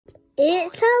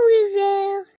It's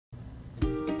over.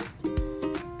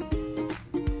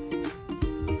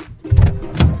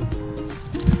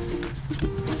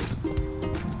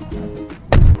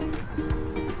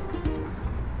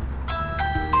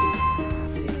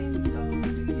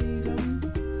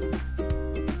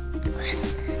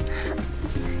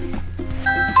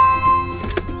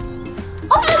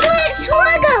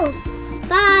 Lego!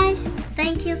 Bye!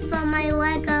 Thank you for my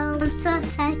Lego. I'm so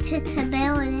excited to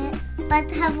build it.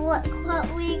 Let's have a look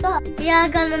what we got. We are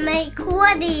gonna make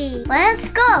Woody. Let's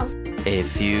go! A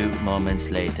few moments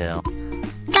later.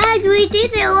 Guys, we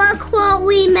did it. Look what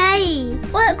we made.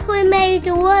 Look, we made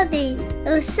Woody. It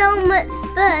was so much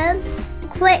fun.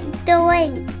 Click the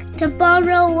link to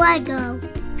borrow Lego.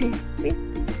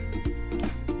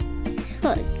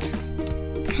 Look,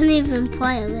 can't even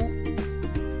play with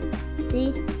it.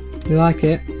 See? You like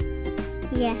it?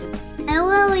 Yeah. I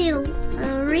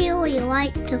really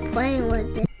like to play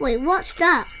with it. Wait, what's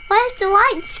that? Where's the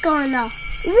lights going off?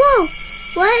 Whoa!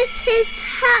 Where's his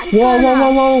hat gone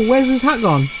off? Whoa! Where's his hat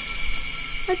gone?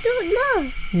 I don't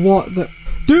know. What the...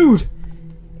 Dude!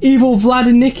 Evil Vlad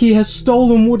and Niki has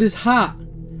stolen Woody's hat.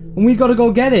 And we gotta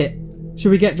go get it.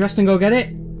 Should we get dressed and go get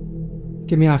it?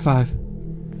 Give me a high five.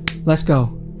 Let's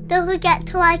go. Don't forget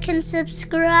to like and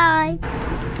subscribe.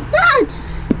 Dad!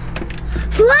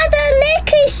 Vlad and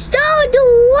Niki stole the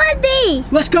Woody!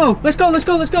 Let's go! Let's go!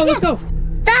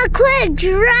 That quick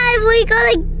drive, we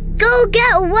gotta go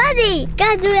get Woody!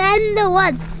 Guys, we're in the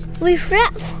woods. We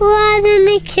wrapped Vlad and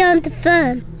Niki on the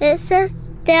phone. It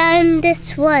says they're in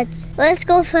this woods. Let's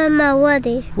go find my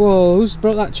Woody. Whoa, who's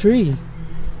broke that tree? Do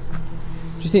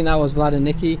you think that was Vlad and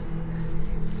Niki?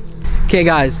 Okay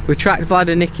guys, we tracked Vlad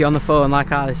and Niki on the phone,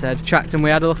 like Ali said. Tracked them, we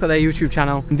had a look at their YouTube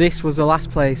channel. This was the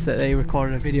last place that they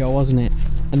recorded a video, wasn't it?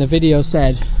 And the video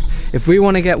said, if we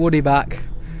want to get Woody back,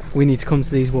 we need to come to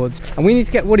these woods. And we need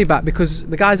to get Woody back because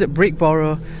the guys at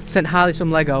Brickborrow sent Harley some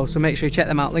Lego, so make sure you check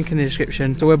them out, link in the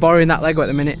description. So we're borrowing that Lego at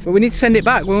the minute. But we need to send it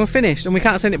back when we're finished, and we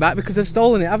can't send it back because they've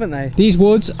stolen it, haven't they? These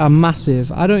woods are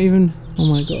massive. I don't even... Oh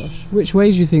my gosh. Which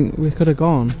way do you think we could have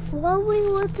gone? Well, we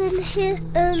wasn't here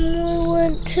and we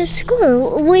went to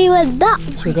school. We went that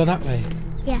way. Should we go that way?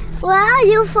 Yeah. Where are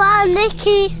you, Vlad and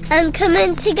Niki? I'm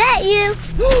coming to get you.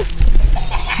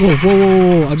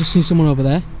 Whoa. I just seen someone over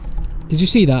there. Did you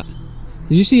see that?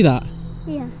 Did you see that?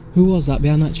 Yeah. Who was that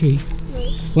behind that tree?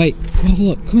 Me. Wait, come have a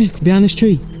look. Come here, behind this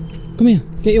tree. Come here,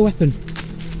 get your weapon.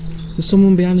 There's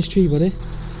someone behind this tree, buddy.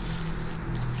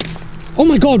 Oh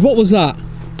my god, what was that?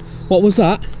 What was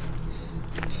that?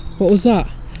 What was that?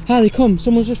 Harley, come,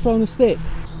 someone's just thrown a stick.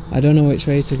 I don't know which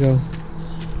way to go.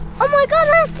 Oh my god,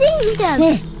 I've seen them.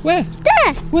 Where?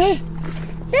 There. Where?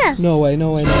 There. No way,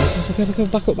 no. Okay,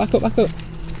 back up.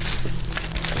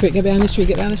 Quick, get behind this tree,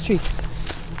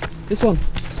 This one.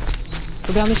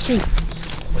 Go behind this tree.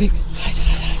 Quick, hide.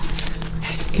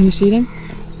 Can you see them?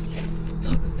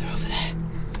 Look, they're over there.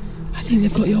 I think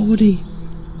they've got your Woody.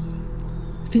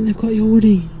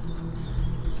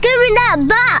 Give me that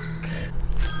back.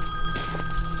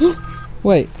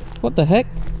 Wait, what the heck?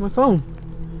 My phone.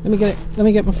 Let me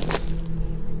get my...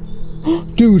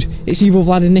 Dude, it's Evil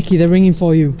Vlad and Niki. They're ringing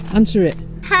for you. Answer it.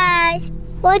 Hi.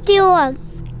 What do you want?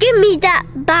 Give me that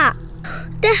back.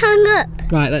 They hung up.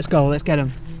 Right, let's go. Let's get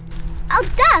them. Oh,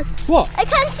 Dad. What? I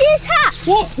can't see his hat.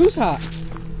 What? Whose hat?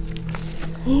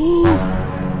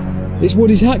 It's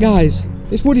Woody's hat, guys.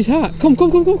 It's Woody's hat. Come.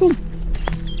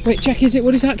 Wait, check. Is it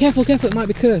Woody's hat? Careful. It might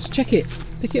be cursed. Check it.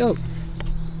 Pick it up.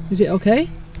 Is it okay?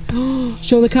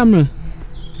 Show the camera.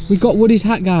 We got Woody's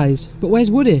hat, guys. But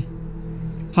where's Woody?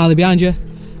 Harley, behind you.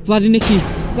 Vlad and Niki,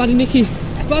 run!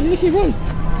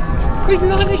 Where's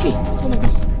Vlad and Niki? Oh my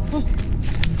god. Oh.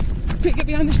 Quick, get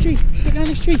behind this tree.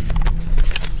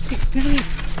 Quick, behind it.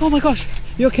 Oh my gosh.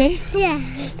 You okay? Yeah.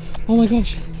 Oh my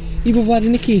gosh. Evil Vlad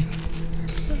and Niki.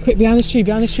 Quick, behind this tree.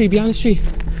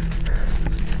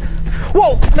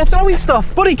 Whoa! They're throwing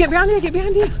stuff! Buddy, get behind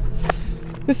here!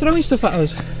 They're throwing stuff at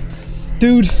us.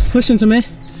 Dude, listen to me.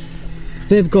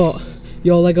 They've got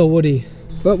your Lego Woody.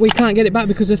 But we can't get it back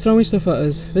because they're throwing stuff at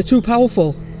us. They're too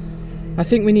powerful. I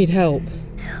think we need help.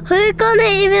 Who's gonna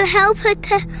even help her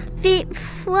to beat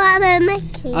Vlad and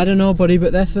Niki? I don't know, buddy,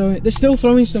 but they're still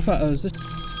throwing stuff at us.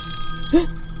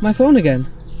 My phone again.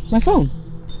 My phone.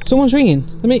 Someone's ringing.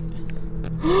 Let me...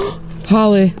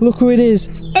 Harley, look who it is.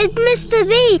 It's Mr.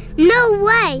 Beast. No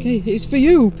way. Okay, it's for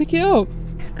you. Pick it up.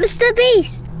 Mr.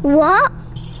 Beast. What?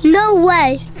 No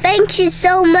way. Thank you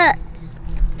so much.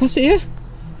 Pass it here.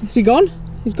 Is he gone?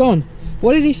 He's gone.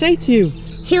 What did he say to you?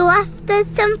 He left us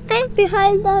something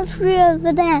behind that tree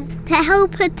over there to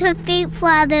help her to beat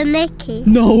Vlad and Niki.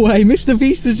 No way. Mr.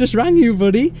 Beast has just rang you,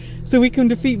 buddy. so we can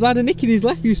defeat Vlad and Niki. He's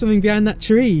left you something behind that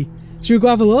tree. Should we go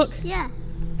have a look? Yeah.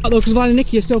 Oh, look, because Vlad and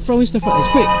Niki are still throwing stuff at us.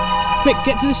 Quick, quick,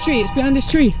 get to this tree. It's behind this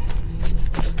tree.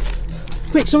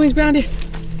 Quick, something's behind it.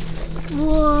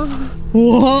 Whoa.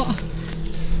 What?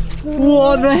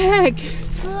 What the heck?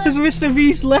 Has Mr.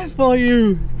 Beast left for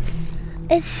you?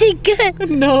 Is it good?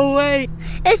 No way.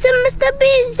 It's a Mr.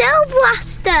 Beast Gel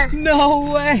Blaster.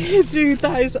 No way, dude,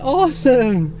 that is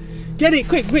awesome. Get it,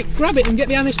 quick, quick, grab it and get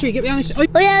behind this tree, get behind this tree.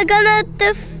 We are gonna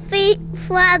defeat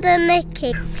Vlad and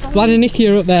Niki. Vlad and Niki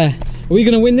are up there. Are we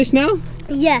gonna win this now?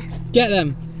 Yeah. Get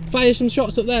them. Fire some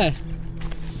shots up there.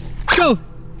 Go.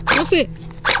 That's it.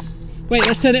 Wait,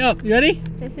 let's turn it up. You ready?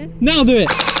 Now do it.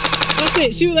 That's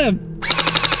it, shoot them.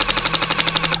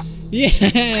 Yeah.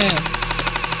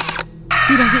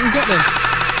 Dude, I think we got them.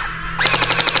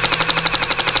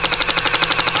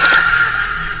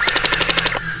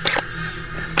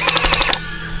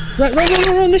 Right,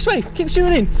 run this way. Keep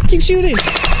shooting. Keep shooting.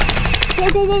 Go,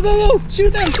 go, go, go, go.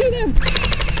 Shoot them, shoot them.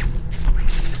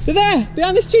 They're there,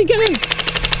 behind this tree, get them.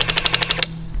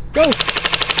 Go.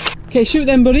 Okay, shoot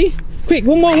them, buddy. Quick,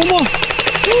 one more, one more.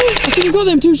 Oh, I think you got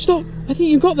them, dude, stop. I think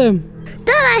you got them.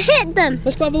 Dad, I hit them.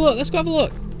 Let's go have a look, let's go have a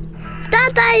look.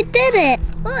 Dad, I did it.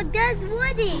 Look, there's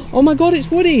Woody. Oh my God, it's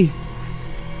Woody.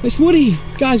 It's Woody.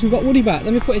 Guys, we've got Woody back.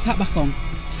 Let me put his hat back on.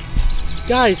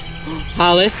 Guys,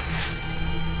 Harley.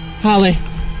 Harley,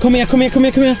 come here, come here, come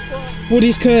here, come here.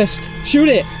 Woody's cursed. Shoot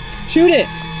it. Shoot it.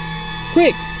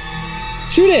 Quick.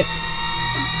 Shoot it.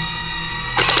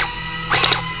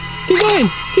 Keep going.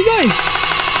 Keep going.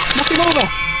 Knock him over.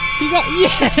 You got,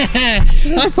 yeah.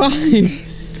 High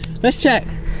five. Let's check.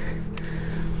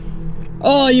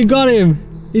 Oh, you got him.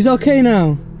 He's okay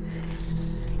now.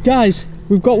 Guys,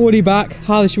 we've got Woody back.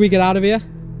 Harley, should we get out of here?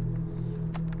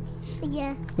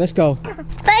 Yeah. Let's go.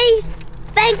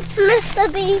 Thanks,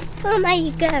 Mr. Beast. Oh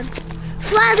my God.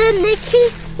 Vlad and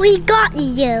Niki, we got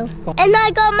you. And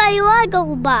I got my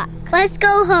Lego back. Let's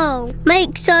go home.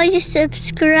 Make sure you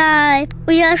subscribe.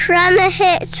 We are trying to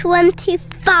hit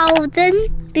 20,000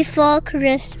 before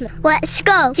Christmas. Let's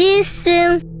go. See you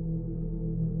soon.